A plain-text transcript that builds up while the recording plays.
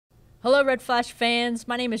Hello, Red Flash fans.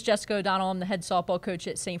 My name is Jessica O'Donnell. I'm the head softball coach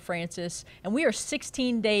at St. Francis, and we are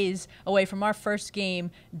 16 days away from our first game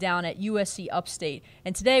down at USC Upstate.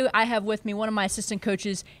 And today I have with me one of my assistant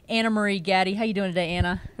coaches, Anna Marie Gaddy. How you doing today,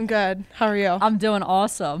 Anna? I'm good. How are you? I'm doing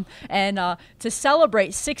awesome. And to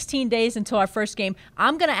celebrate 16 days until our first game,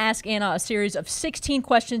 I'm going to ask Anna a series of 16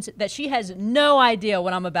 questions that she has no idea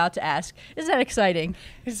what I'm about to ask. Isn't that exciting?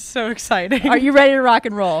 It's so exciting. Are you ready to rock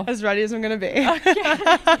and roll? As ready as I'm going to be.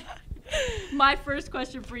 Okay. My first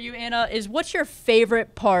question for you, Anna, is what's your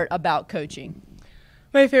favorite part about coaching?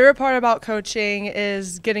 My favorite part about coaching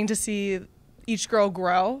is getting to see each girl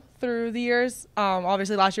grow through the years.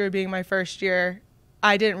 Obviously, last year being my first year,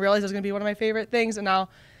 I didn't realize it was going to be one of my favorite things. And now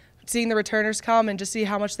seeing the returners come and just see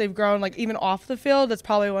how much they've grown, like even off the field, that's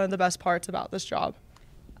probably one of the best parts about this job.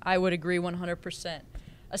 I would agree 100%.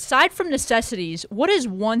 Aside from necessities, what is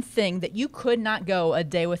one thing that you could not go a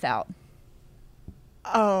day without?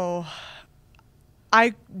 Oh,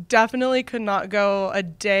 I definitely could not go a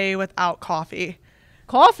day without coffee.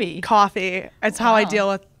 Coffee? Coffee. It's how I deal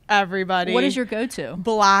with everybody. What is your go-to?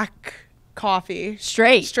 Black coffee.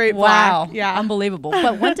 Straight black. Wow. Yeah. Unbelievable.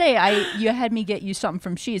 But one day you had me get you something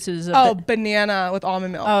from Sheetz. It was banana with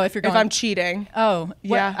almond milk. Oh, if I'm cheating. Oh,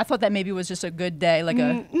 yeah. I thought that maybe was just a good day,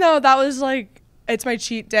 No, that was like, it's my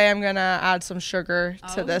cheat day. I'm going to add some sugar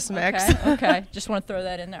to this mix. Okay. Just want to throw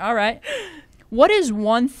that in there. All right. What is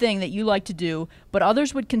one thing that you like to do, but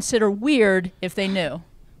others would consider weird if they knew?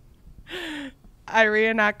 I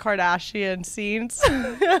reenact Kardashian scenes.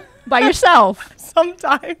 By yourself?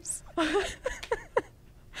 Sometimes.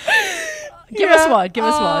 Give us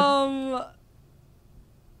one.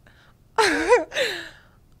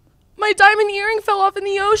 My diamond earring fell off in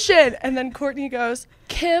the ocean. And then Courtney goes,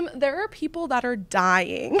 Kim, there are people that are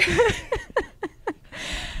dying.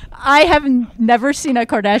 I have never seen a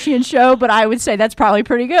Kardashian show, but I would say that's probably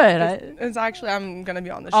pretty good. It's actually, I'm going to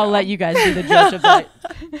be on the show. I'll let you guys be the judge of that.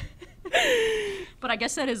 But I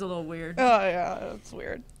guess that is a little weird. Oh, yeah, it's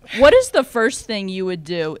weird. What is the first thing you would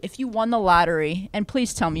do if you won the lottery? And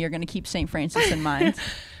please tell me you're going to keep St. Francis in mind.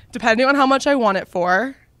 Depending on how much I want it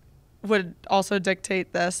for would also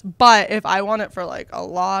dictate this. But if I want it for, like, a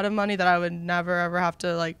lot of money that I would never, ever have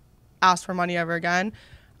to, like, ask for money ever again,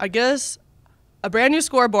 I guess a brand new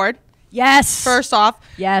scoreboard. Yes. First off.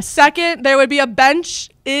 Yes. Second, there would be a bench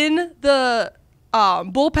in the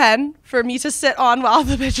bullpen for me to sit on while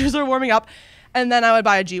the pitchers are warming up. And then I would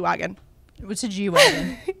buy a G-Wagon. What's a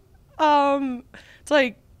G-Wagon? It's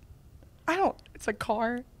like, it's a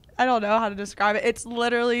car. I don't know how to describe it. It's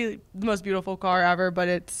literally the most beautiful car ever, but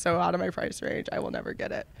it's so out of my price range. I will never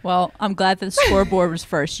get it. Well, I'm glad that the scoreboard was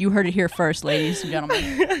first. You heard it here first, ladies and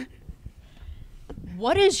gentlemen.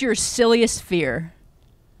 What is your silliest fear?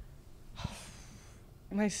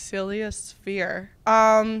 My silliest fear.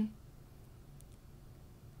 That's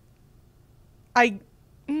a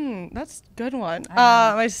good one.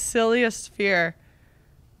 My silliest fear.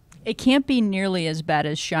 It can't be nearly as bad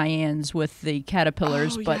as Cheyenne's with the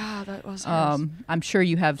caterpillars, but yeah, that was hers. I'm sure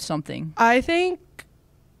you have something. I think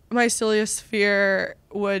my silliest fear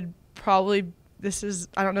would probably,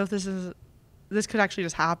 I don't know if this could actually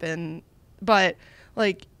just happen, but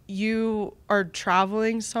like you are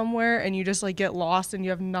traveling somewhere and you just like get lost and you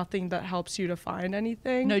have nothing that helps you to find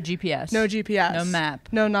anything. No GPS. No GPS. No map.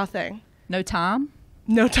 No nothing. No Tom?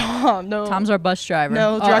 No Tom. No. Tom's our bus driver.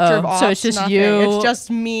 No director of ops. So it's just nothing. you. It's just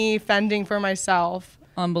me fending for myself.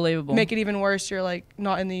 Unbelievable. Make it even worse, you're like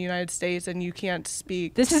not in the United States and you can't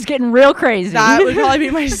speak. This is getting real crazy. That would probably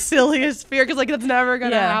be my silliest fear because like that's never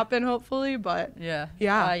gonna happen, hopefully. But yeah.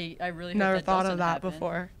 I really never hope that thought of that happen.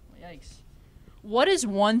 before. Yikes. What is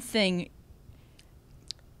one thing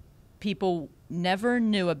people never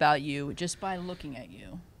knew about you just by looking at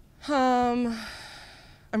you? I'm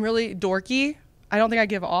really dorky. I don't think I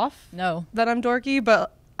give off that I'm dorky,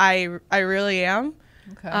 but I really am.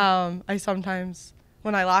 Okay. I sometimes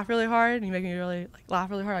when I laugh really hard and you make me really laugh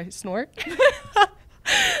really hard, I snort.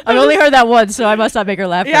 I've only heard that once, so I must not make her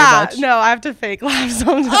laugh very much. No, I have to fake laugh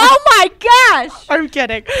sometimes. Oh my gosh! I'm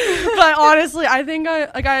kidding. But honestly, I think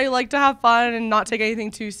I like to have fun and not take anything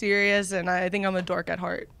too serious, and I think I'm a dork at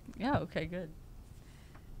heart. Yeah, okay, good.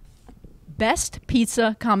 Best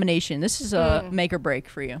pizza combination. This is a make or break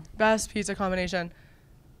for you. Best pizza combination.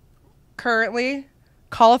 Currently,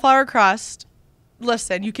 cauliflower crust.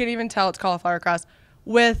 Listen, you can't even tell it's cauliflower crust.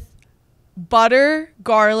 With butter,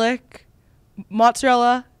 garlic,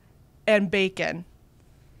 mozzarella, and bacon.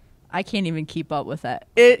 I can't even keep up with that.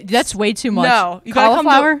 That's way too much. No.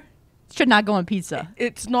 Cauliflower should not go on pizza.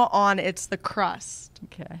 It's not on. It's the crust.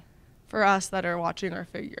 Okay. For us that are watching our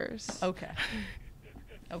figures. Okay.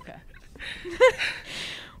 Okay.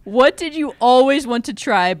 What did you always want to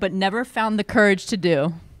try but never found the courage to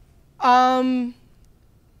do? What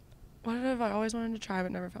have I always wanted to try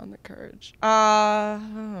but never found the courage?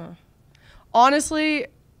 Honestly,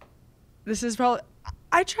 this is probably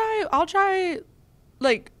I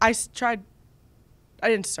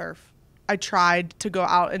didn't surf. I tried to go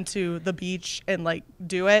out into the beach and like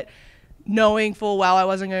do it, knowing full well I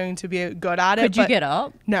wasn't going to be good at it. Could you get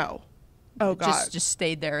up? No. Oh god. Just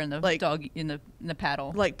stayed there in the like, dog in the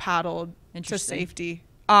paddle. Like paddled to safety.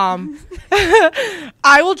 I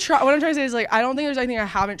will try. What I'm trying to say is like I don't think there's anything I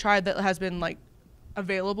haven't tried that has been like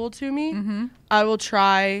available to me. Mm-hmm. I will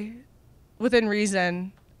try within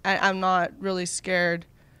reason. I'm not really scared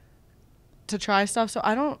to try stuff, so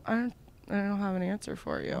I don't have an answer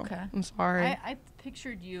for you. Okay. I'm sorry. I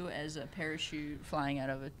pictured you as a parachute flying out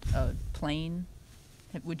of a plane.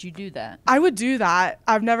 Would you do that? I would do that.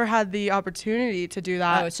 I've never had the opportunity to do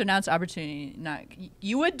that. Oh, so now it's opportunity. Not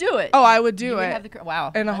you would do it. Oh, I would do you it. Would have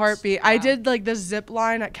wow. In a heartbeat. Wow. I did like the zip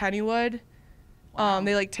line at Kennywood. Wow.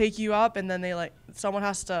 They like take you up and then they like someone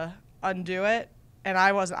has to undo it. And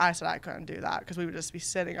I said I couldn't do that because we would just be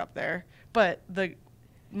sitting up there. But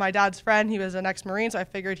my dad's friend, he was an ex-Marine, so I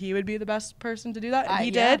figured he would be the best person to do that. And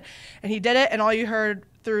he did. And he did it. And all you heard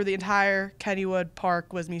through the entire Kennywood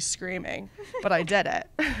Park was me screaming. But I did it.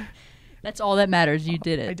 That's all that matters. You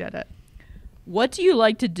did it. I did it. What do you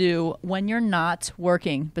like to do when you're not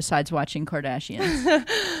working besides watching Kardashians?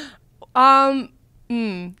 I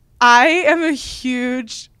am a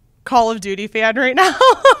huge Call of Duty fan right now.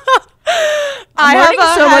 I'm learning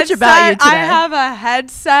so much about you today. I have a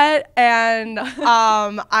headset, and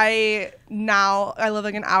I live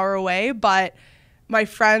like an hour away, but my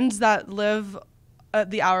friends that live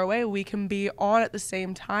the hour away, we can be on at the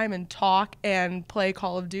same time and talk and play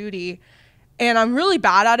Call of Duty. And I'm really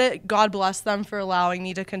bad at it. God bless them for allowing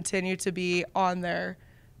me to continue to be on their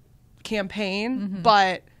campaign, Mm-hmm.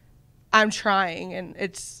 but I'm trying, and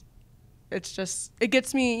it's just, it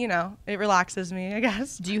gets me, it relaxes me, I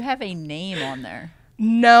guess. Do you have a name on there?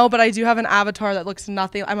 No, but I do have an avatar that looks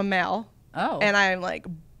nothing. I'm a male. Oh. And I'm like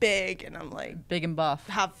big, and I'm like big and buff.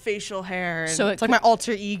 have facial hair. And so it's like my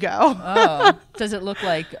alter ego. Oh. Does it look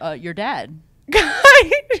like your dad?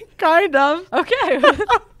 Kind of. Okay.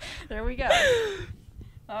 There we go.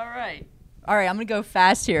 All right, I'm going to go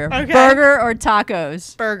fast here. Okay. Burger or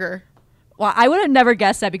tacos? Burger. Well, I would have never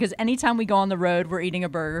guessed that because anytime we go on the road, we're eating a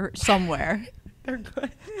burger somewhere. They're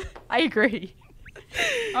good. I agree.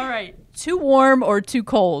 All right. Too warm or too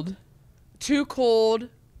cold? Too cold,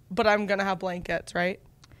 but I'm going to have blankets, right?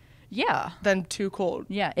 Yeah. Than too cold.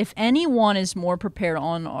 Yeah. If anyone is more prepared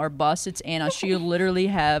on our bus, it's Anna. She'll literally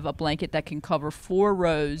have a blanket that can cover 4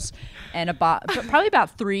 rows and probably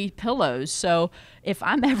about 3 pillows. So if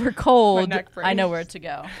I'm ever cold, I know where to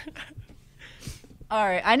go. All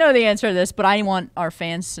right. I know the answer to this, but I want our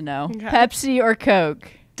fans to know. Okay. Pepsi or Coke?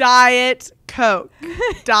 Diet Coke.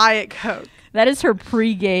 Diet Coke. That is her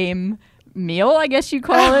pregame meal, I guess you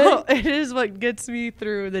call it. It is what gets me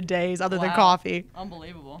through the days other than coffee.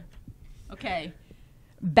 Unbelievable. Okay.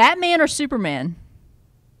 Batman or Superman?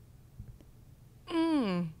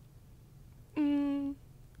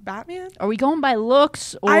 Batman? Are we going by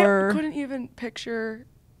looks or? I couldn't even picture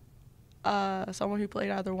someone who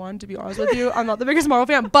played either one, to be honest with you. I'm not the biggest Marvel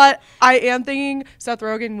fan, but I am thinking Seth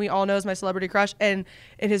Rogen, we all know, is my celebrity crush, and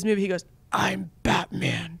in his movie he goes, "I'm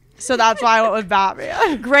Batman." So that's why I went with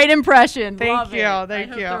Batman. Great impression. Thank you. I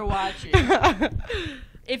hope they're watching.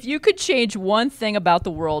 If you could change one thing about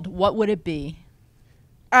the world, what would it be?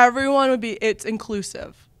 Everyone would be, it's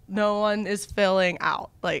inclusive. No one is filling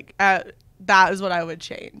out. Like, that is what I would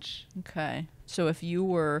change. Okay. So if you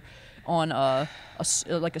were on a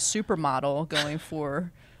supermodel going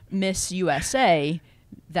for Miss USA,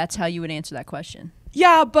 that's how you would answer that question.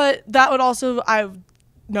 Yeah, but that would also,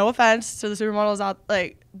 no offense to the supermodels out,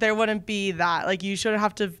 like, there wouldn't be that. Like, you shouldn't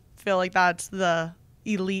have to feel like that's the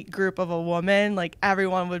elite group of a woman. Like,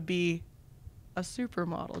 everyone would be a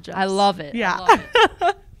supermodel. Jess. I love it. Yeah.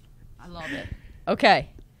 I love it.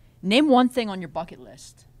 Okay. Name one thing on your bucket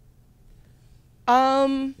list.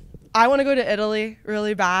 I want to go to Italy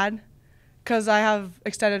really bad because I have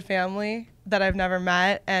extended family that I've never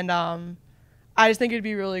met, and I just think it'd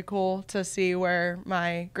be really cool to see where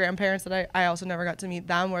my grandparents that I also never got to meet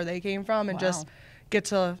them, where they came from, and just get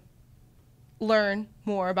to learn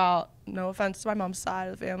more about, no offense to my mom's side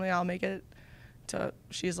of the family, I'll make it to,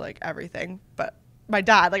 she's like everything, but my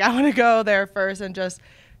dad, like, I want to go there first and just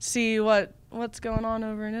see what's going on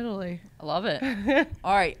over in Italy. I love it.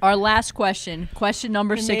 All right, our last question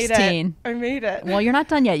number 16. I made it. Well, you're not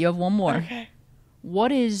done yet. You have one more. Okay.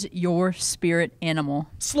 What is your spirit animal?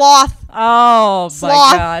 Sloth. Oh,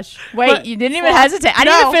 Sloth. my gosh. Wait, But you didn't even sloth. hesitate. I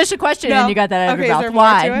didn't No. even finish the question No. and you got that out of Okay, your is mouth. there more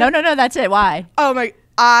Why? to it? No, that's it. Why? Oh my!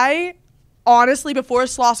 I honestly, before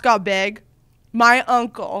sloths got big, my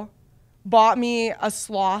uncle bought me a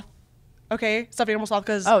sloth. Okay, stuffed animal sloth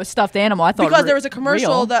because Oh, stuffed animal. I thought because there was a commercial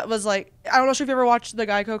real. that was like, I don't know if you've ever watched the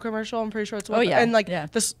Geico commercial. I'm pretty sure it's Oh, yeah, and like yeah.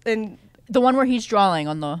 this and The one where he's drawing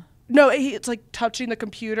on the... no, it's like touching the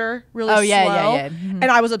computer really Oh, yeah, slow. yeah. Mhm. And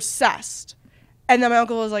I was obsessed. And then my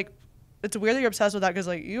uncle was like, "It's weird that you're obsessed with that because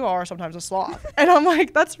like you are sometimes a sloth." And I'm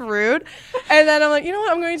like, "That's rude." And then I'm like, you know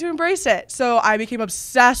what? I'm going to embrace it. So I became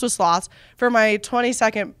obsessed with sloths for my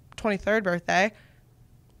 23rd birthday.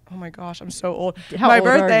 Oh my gosh, I'm so old. How my old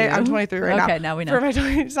are birthday, you? I'm 23 right now. Okay, now we know. For my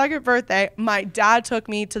 22nd birthday, my dad took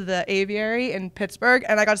me to the aviary in Pittsburgh,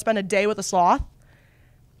 and I got to spend a day with a sloth.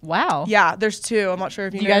 Wow. Yeah, there's two. I'm not sure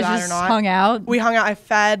if you You know guys that just or not. hung out? We hung out. I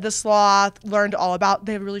fed the sloth, learned all about.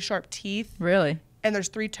 They have really sharp teeth, Really? and there's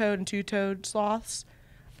 3-toed and 2-toed sloths.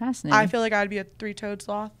 Fascinating. I feel like I'd be a 3-toed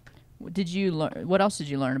sloth. Did you learn? What else did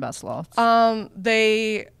you learn about sloths?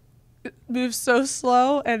 They move so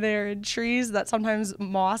slow, and they're in trees that sometimes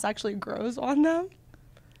moss actually grows on them.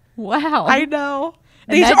 Wow. I know.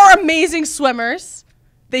 And These that's- are amazing swimmers.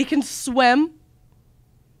 They can swim,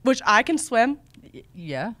 which I can swim.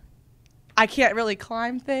 Yeah. I can't really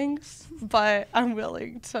climb things, but I'm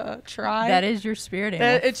willing to try. That is your spirit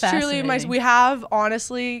animal. It's truly my. Fascinating. We have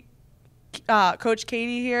honestly, Coach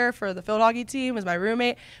Katie here for the field hockey team is my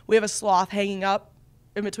roommate. We have a sloth hanging up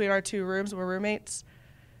in between our two rooms. We're roommates.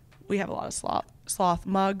 We have a lot of sloth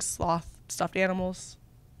mugs, sloth stuffed animals.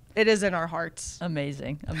 It is in our hearts.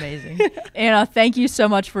 Amazing. Anna, thank you so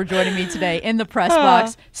much for joining me today in the press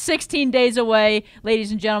box. 16 days away,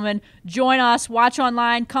 ladies and gentlemen. Join us, watch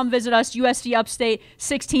online, come visit us, USD Upstate,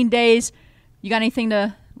 16 days. You got anything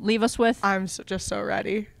to leave us with? I'm just so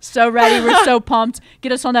ready. So ready. We're so pumped.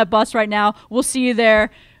 Get us on that bus right now. We'll see you there.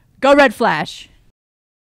 Go Red Flash.